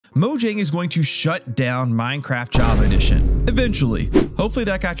Mojang is going to shut down Minecraft Java Edition eventually. Hopefully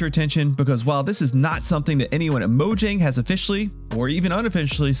that got your attention, because while this is not something that anyone at Mojang has officially or even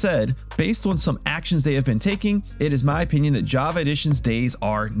unofficially said, based on some actions they have been taking, it is my opinion that Java Edition's days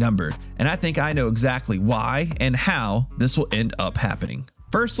are numbered. And I think I know exactly why and how this will end up happening.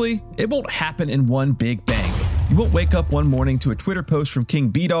 Firstly, it won't happen in one big bang. You won't wake up one morning to a Twitter post from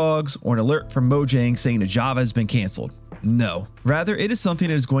King B-Dogs or an alert from Mojang saying that Java has been canceled. No, rather it is something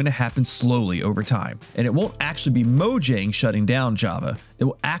that is going to happen slowly over time, and it won't actually be Mojang shutting down Java. It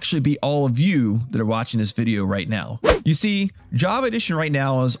will actually be all of you that are watching this video right now. You see, Java Edition right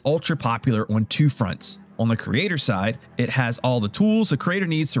now is ultra popular on two fronts. On the creator side, it has all the tools a creator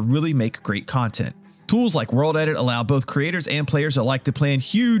needs to really make great content. Tools like World Edit allow both creators and players alike to plan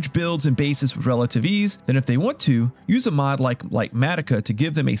huge builds and bases with relative ease. Then if they want to, use a mod like Matica to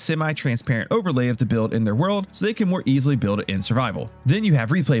give them a semi-transparent overlay of the build in their world so they can more easily build it in survival. Then you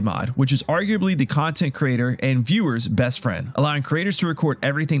have Replay Mod, which is arguably the content creator and viewer's best friend, allowing creators to record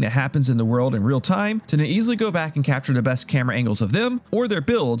everything that happens in the world in real time to then easily go back and capture the best camera angles of them or their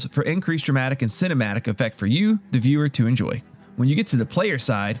builds for increased dramatic and cinematic effect for you, the viewer, to enjoy. When you get to the player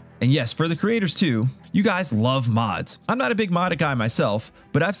side, and yes, for the creators too, you guys love mods. I'm not a big mod guy myself,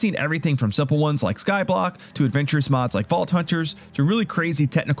 but I've seen everything from simple ones like Skyblock to adventurous mods like Vault Hunters to really crazy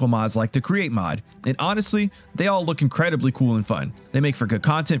technical mods like the Create mod. And honestly, they all look incredibly cool and fun. They make for good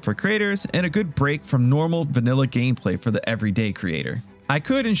content for creators and a good break from normal vanilla gameplay for the everyday creator. I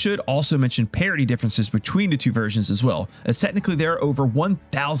could and should also mention parity differences between the two versions as well, as technically there are over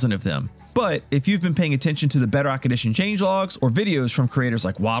 1,000 of them. But if you've been paying attention to the Bedrock Edition changelogs or videos from creators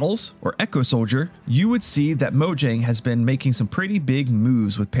like Waddles or Echo Soldier, you would see that Mojang has been making some pretty big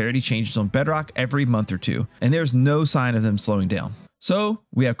moves with parity changes on Bedrock every month or two, and there's no sign of them slowing down. So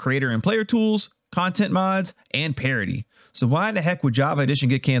we have creator and player tools, content mods, and parity. So why in the heck would Java Edition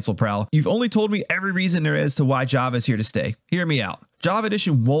get canceled, Prowl? You've only told me every reason there is to why Java is here to stay. Hear me out. Java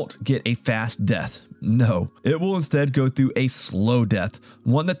Edition won't get a fast death. No, it will instead go through a slow death,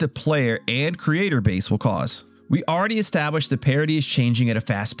 one that the player and creator base will cause. We already established that parity is changing at a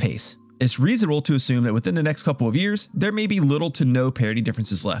fast pace. It's reasonable to assume that within the next couple of years, there may be little to no parity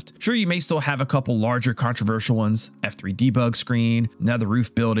differences left. Sure, you may still have a couple larger controversial ones, F3 debug screen, nether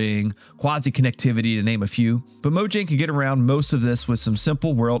roof building, quasi connectivity to name a few, but Mojang can get around most of this with some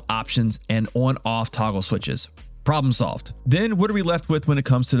simple world options and on-off toggle switches. Problem solved. Then what are we left with when it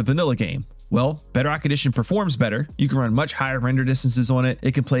comes to the vanilla game? Well, Bedrock Edition performs better. You can run much higher render distances on it.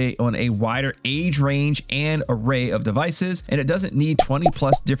 It can play on a wider age range and array of devices, and it doesn't need 20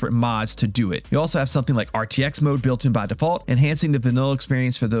 plus different mods to do it. You also have something like RTX mode built in by default, enhancing the vanilla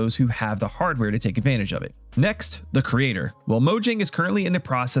experience for those who have the hardware to take advantage of it. Next, the creator. Well, Mojang is currently in the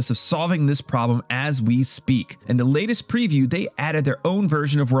process of solving this problem as we speak. In the latest preview, they added their own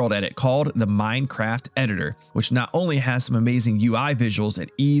version of World Edit called the Minecraft Editor, which not only has some amazing UI visuals and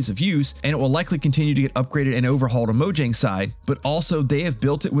ease of use, and it will likely continue to get upgraded and overhauled on Mojang's side, but also they have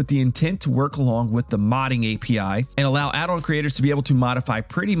built it with the intent to work along with the modding API and allow add-on creators to be able to modify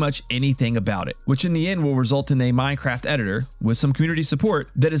pretty much anything about it, which in the end will result in a Minecraft editor with some community support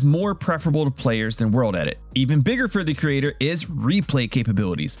that is more preferable to players than World Edit. Even bigger for the creator is replay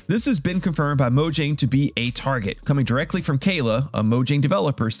capabilities. This has been confirmed by Mojang to be a target, coming directly from Kayla, a Mojang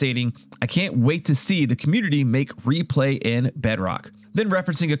developer, stating, "I can't wait to see the community make replay in Bedrock." Then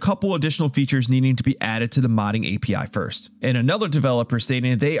referencing a couple additional features needing to be added to the modding API first. And another developer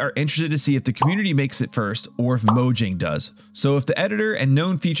stating they are interested to see if the community makes it first or if Mojang does. So if the editor and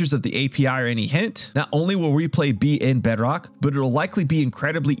known features of the API are any hint, not only will replay be in Bedrock, but it'll likely be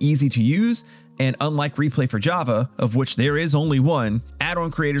incredibly easy to use. And unlike Replay for Java, of which there is only one,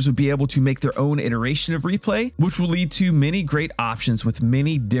 add-on creators would be able to make their own iteration of Replay, which will lead to many great options with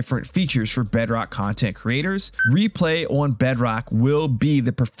many different features for Bedrock content creators. Replay on Bedrock will be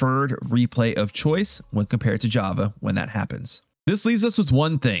the preferred replay of choice when compared to Java when that happens. This leaves us with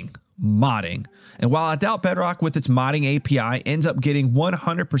one thing: modding. And while I doubt Bedrock with its modding API ends up getting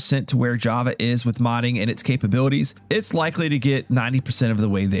 100% to where Java is with modding and its capabilities, it's likely to get 90% of the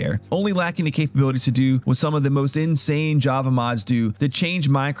way there, only lacking the capabilities to do what some of the most insane Java mods do that change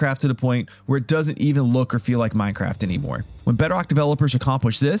Minecraft to the point where it doesn't even look or feel like Minecraft anymore. When Bedrock developers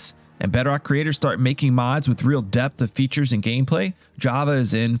accomplish this, and Bedrock creators start making mods with real depth of features and gameplay, Java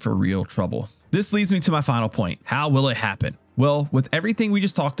is in for real trouble. This leads me to my final point. How will it happen? Well, with everything we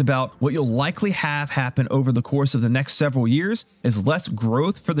just talked about, what you'll likely have happen over the course of the next several years is less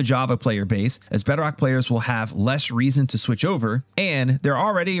growth for the Java player base, as Bedrock players will have less reason to switch over, and there are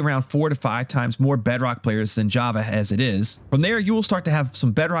already around 4 to 5 times more Bedrock players than Java as it is. From there, you will start to have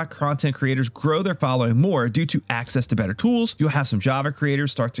some Bedrock content creators grow their following more due to access to better tools. You'll have some Java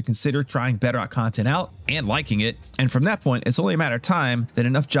creators start to consider trying Bedrock content out and liking it, and from that point, it's only a matter of time that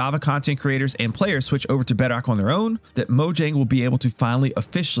enough Java content creators and players switch over to Bedrock on their own that Mojang will be able to finally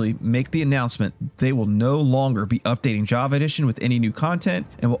officially make the announcement they will no longer be updating Java Edition with any new content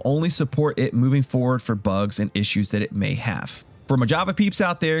and will only support it moving forward for bugs and issues that it may have. For my Java peeps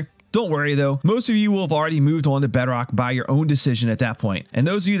out there, don't worry though, most of you will have already moved on to Bedrock by your own decision at that point. And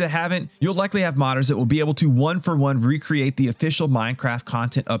those of you that haven't, you'll likely have modders that will be able to one-for-one recreate the official Minecraft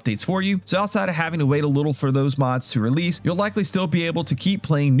content updates for you. So outside of having to wait a little for those mods to release, you'll likely still be able to keep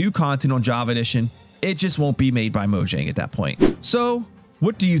playing new content on Java Edition. It just won't be made by Mojang at that point. So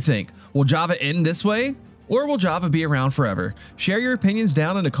what do you think? Will Java end this way? Or will Java be around forever? Share your opinions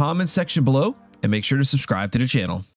down in the comments section below and make sure to subscribe to the channel.